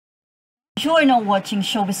You're now watching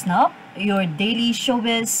Showbiz Now, your daily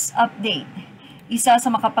showbiz update. Isa sa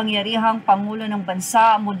makapangyarihang pangulo ng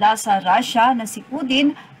bansa mula sa Russia na si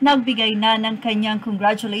Putin nagbigay na ng kanyang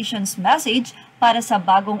congratulations message para sa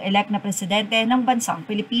bagong elect na presidente ng bansang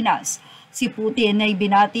Pilipinas. Si Putin ay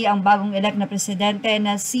binati ang bagong elect na presidente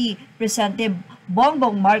na si Presidente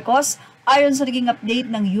Bongbong Marcos. Ayon sa naging update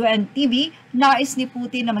ng UNTV, nais ni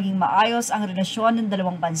Putin na maging maayos ang relasyon ng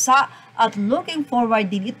dalawang bansa at looking forward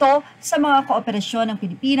din ito sa mga kooperasyon ng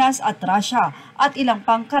Pilipinas at Russia at ilang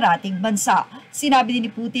pang karating bansa. Sinabi din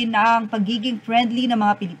ni Putin na ang pagiging friendly ng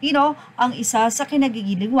mga Pilipino ang isa sa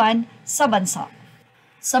kinagigiliwan sa bansa.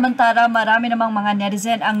 Samantala, marami namang mga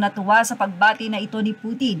netizen ang natuwa sa pagbati na ito ni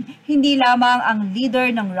Putin. Hindi lamang ang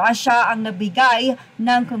leader ng Russia ang nabigay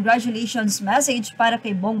ng congratulations message para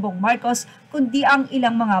kay Bongbong Marcos, kundi ang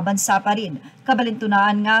ilang mga bansa pa rin.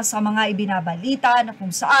 Kabalintunaan nga sa mga ibinabalita na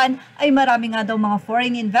kung saan ay marami nga daw mga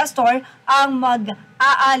foreign investor ang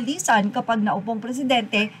mag-aalisan kapag naupong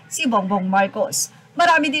presidente si Bongbong Marcos.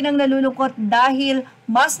 Marami din ang nalulungkot dahil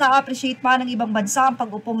mas na-appreciate pa ng ibang bansa ang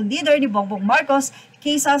pag-upong leader ni Bongbong Marcos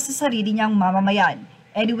kaysa sa sarili niyang mamamayan.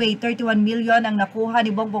 Anyway, 31 million ang nakuha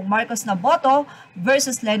ni Bongbong Marcos na boto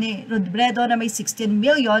versus Leni Robredo na may 16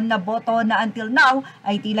 million na boto na until now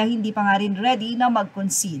ay tila hindi pa nga rin ready na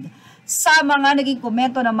mag-concede. Sa mga naging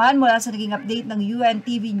komento naman mula sa naging update ng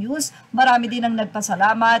UNTV News, marami din ang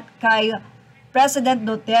nagpasalamat kay President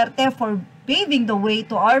Duterte for paving the way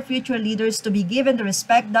to our future leaders to be given the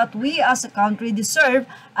respect that we as a country deserve,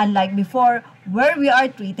 unlike before, where we are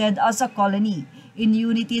treated as a colony. In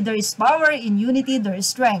unity, there is power. In unity, there is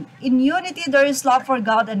strength. In unity, there is love for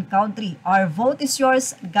God and country. Our vote is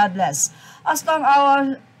yours. God bless. As long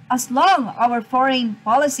our foreign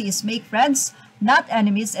policies make friends, not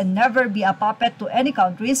enemies, and never be a puppet to any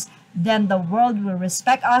countries, then the world will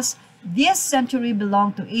respect us. This century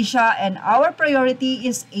belongs to Asia, and our priority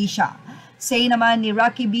is Asia. Say naman ni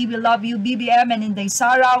Rocky B, we love you BBM, and Inday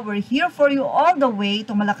Sara, we're here for you all the way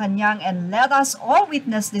to Malacanang, and let us all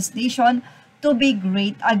witness this nation to be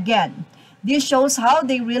great again. This shows how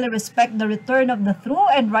they really respect the return of the true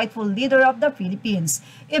and rightful leader of the Philippines.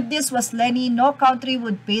 If this was Lenny, no country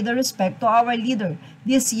would pay the respect to our leader.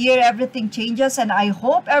 This year, everything changes, and I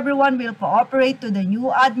hope everyone will cooperate to the new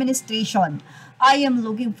administration. I am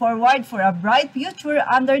looking forward for a bright future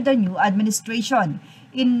under the new administration.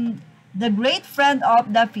 The great friend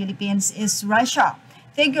of the Philippines is Russia.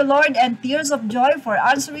 Thank you, Lord, and tears of joy for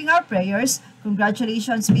answering our prayers.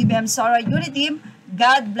 Congratulations, BBM Sara Unity.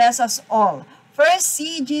 God bless us all. First,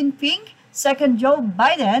 Xi Jinping. Second, Joe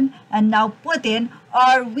Biden. And now, Putin.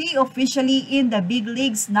 Are we officially in the big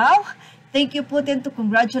leagues now? Thank you, Putin, to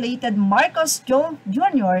congratulated Marcos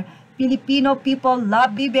Jr. Filipino people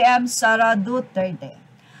love BBM Sara Duterte.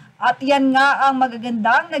 At yan nga ang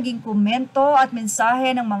magagandang naging komento at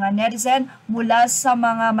mensahe ng mga netizen mula sa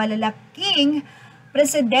mga malalaking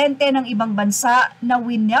presidente ng ibang bansa na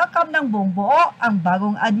winelcome ng buong buo ang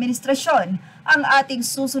bagong administrasyon. Ang ating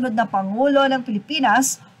susunod na Pangulo ng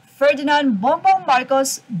Pilipinas, Ferdinand Bongbong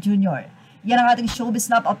Marcos Jr. Yan ang ating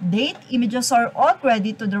Showbiz Snap update. Images are all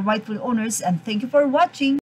credit to the rightful owners, and thank you for watching.